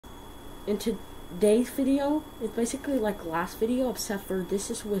in today's video, it's basically like last video, except for this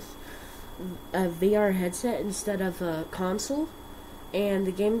is with a VR headset instead of a console. And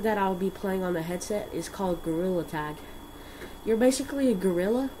the game that I'll be playing on the headset is called Gorilla Tag. You're basically a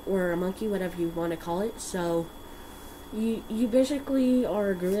gorilla or a monkey, whatever you want to call it. So you basically are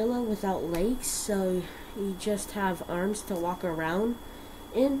a gorilla without legs, so you just have arms to walk around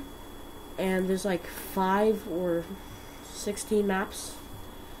in. And there's like 5 or 16 maps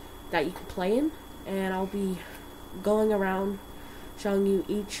that you can play in, and I'll be going around showing you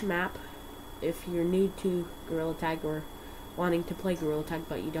each map if you're new to Gorilla Tag or wanting to play Gorilla Tag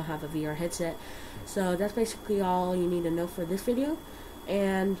but you don't have a VR headset. So that's basically all you need to know for this video,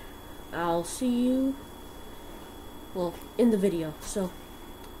 and I'll see you, well, in the video. So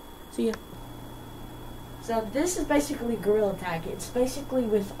see ya. So this is basically Gorilla Tag. It's basically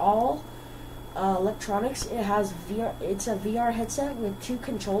with all electronics. It has VR. It's a VR headset with 2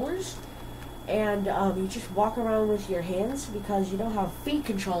 controllers, and you just walk around with your hands because you don't have feet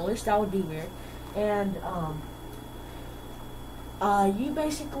controllers. That would be weird. And you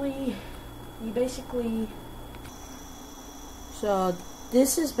basically. So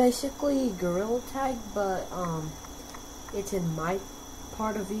this is basically Gorilla Tag, but it's in my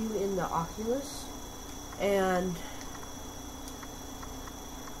part of view in the Oculus, and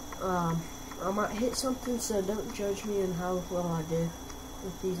I might hit something, so don't judge me on how well I do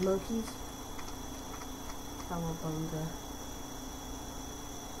with these monkeys. Cowabunga.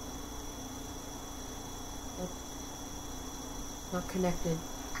 Not connected.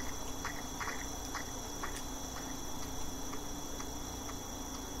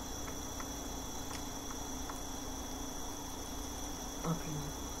 Okay.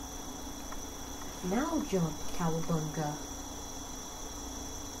 Now jump, Cowabunga.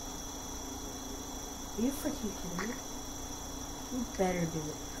 Are you freaking kidding me? You better do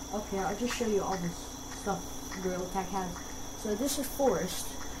it. Okay, I'll just show you all this stuff Gorilla Tag has. So this is Forest.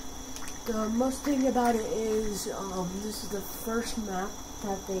 The most thing about it is, this is the first map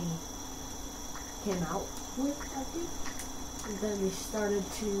that they came out with, I think. And then they started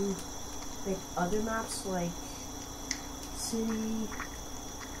to make other maps like City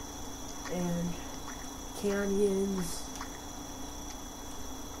and Canyons.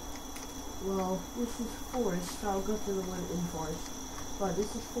 Well, this is Forest, so I'll go to the one in Forest. But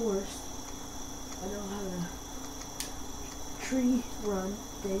this is Forest. I know how to tree run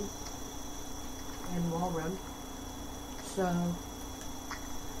thing and wall run. So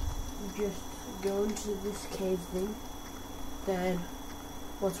you just go into this cave thing. Then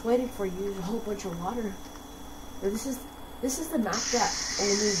what's waiting for you is a whole bunch of water. And this is the map that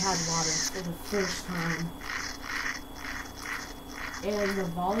only had water for the first time. And the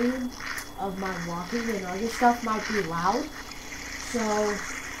volume of my walking and other stuff might be loud. So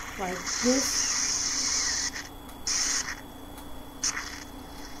like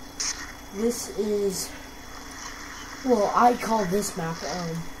this is, well, I call this map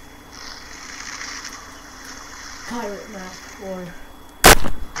pirate map, or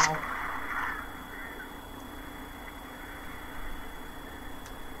ow.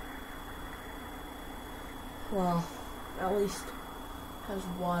 Well, at least has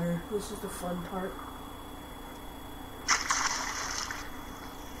water. This is the fun part.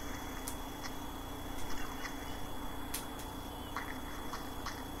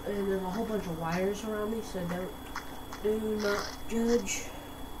 And there's a whole bunch of wires around me, so do not judge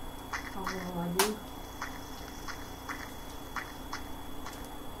how well I do.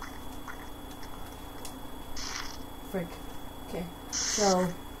 Frick. Okay, so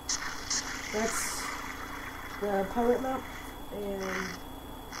that's the pirate map, and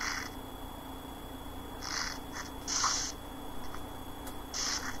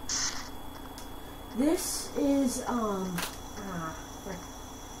this is frick.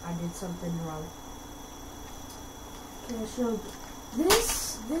 I did something wrong. Okay, so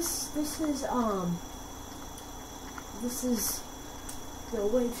this is the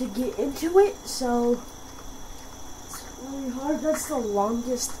way to get into it. So it's really hard. That's the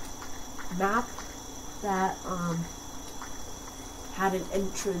longest map that had an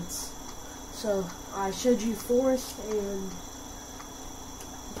entrance. So I showed you Forest and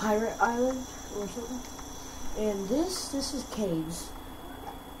Pirate Island or something, and this is caves.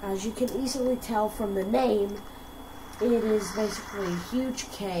 As you can easily tell from the name, it is basically a huge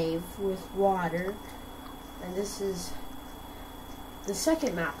cave with water, and this is the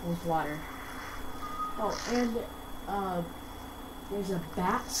second map with water. Oh, and there's a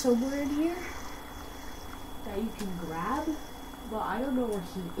bat somewhere in here that you can grab, but I don't know where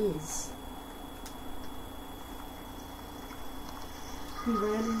he is. he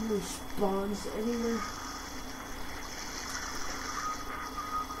randomly spawns anywhere.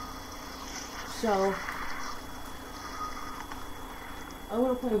 So I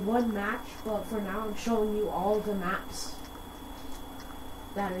want to play one match, but for now I'm showing you all the maps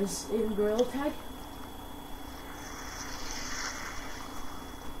that is in Gorilla Tag.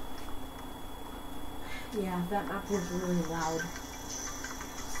 Yeah, that map was really loud.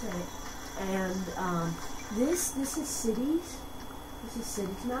 And this is cities. This is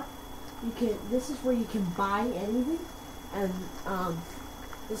cities map. This is where you can buy anything, and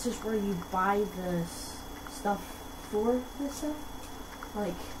this is where you buy the stuff for this stuff.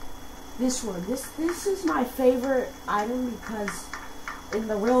 Like this one. This is my favorite item because in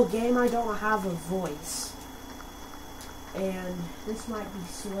the real game I don't have a voice. And this might be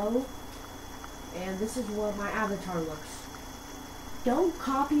slow. And this is what my avatar looks. Don't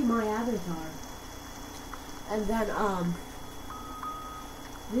copy my avatar. And then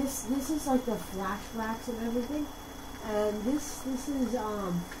this is like the flashbacks and everything. And this is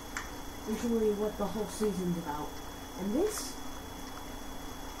usually what the whole season's about. And this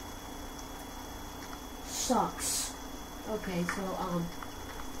sucks. Okay, so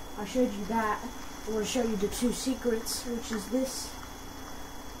I showed you that. I want to show you the two secrets, which is this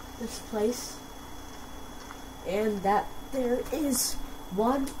place, and that there is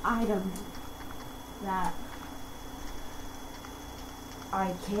one item that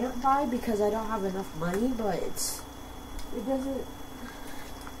I can't buy because I don't have enough money, but it's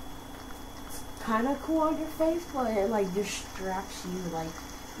kind of cool on your face, but it like distracts you. Like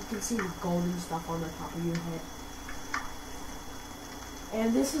you can see the golden stuff on the top of your head.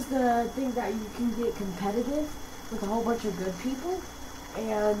 And this is the thing that you can get competitive with a whole bunch of good people.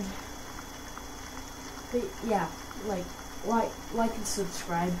 And yeah, like and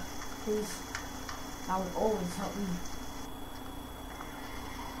subscribe, please. That would always help me.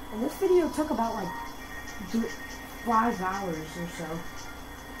 And this video took about like 5 hours or so.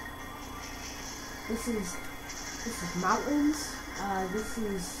 This is mountains. This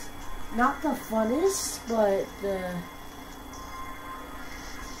is not the funnest, but the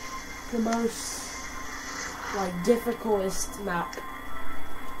most like difficultest map.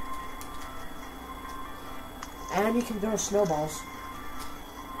 And you can throw snowballs.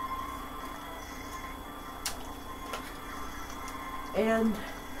 And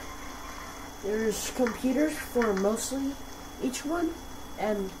there's computers for mostly each one.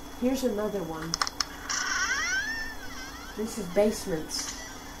 And here's another one. This is basements.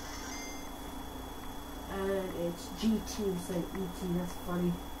 And it's GT instead of ET. That's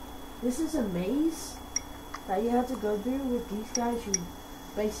funny. This is a maze that you have to go through with these guys who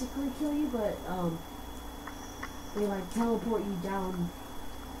basically kill you, but they like teleport you down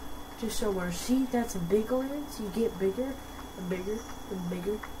to somewhere. See, that's a big land, so you get bigger and bigger and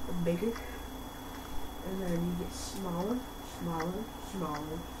bigger and bigger, and then you get smaller, smaller,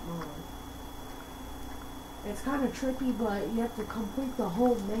 smaller, smaller. It's kind of trippy, but you have to complete the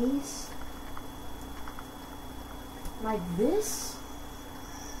whole maze like this.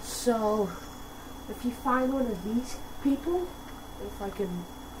 So if you find one of these people, if I can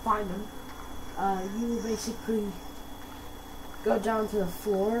find them, you basically go down to the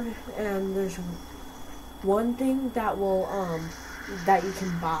floor, and there's one thing that will that you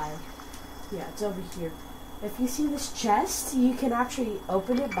can buy. Yeah, it's over here. If you see this chest, you can actually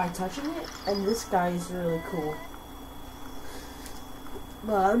open it by touching it, and this guy is really cool.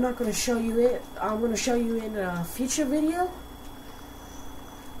 But I'm not going to show you it. I'm going to show you in a future video.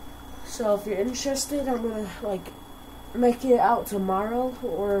 So if you're interested, I'm going to like make it out tomorrow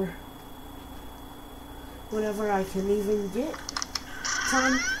or whenever I can even get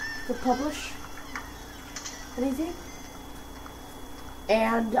time to publish anything.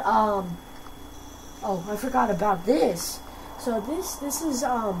 And oh, I forgot about this. So this is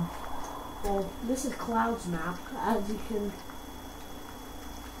well, this is Cloud's map, as you can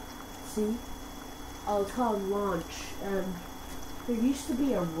see. Oh, it's called Launch, and there used to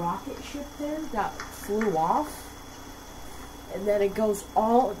be a rocket ship there that flew off, and then it goes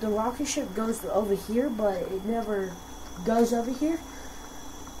the rocket ship goes over here, but it never goes over here.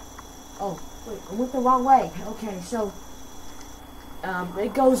 Oh, wait, I went the wrong way. Okay, so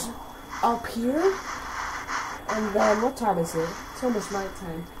it goes up here, and then what time is it? It's almost night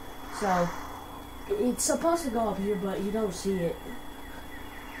time. So it's supposed to go up here, but you don't see it.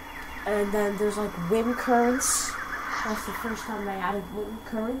 And then there's like wind currents. That's the first time they added wind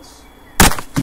currents.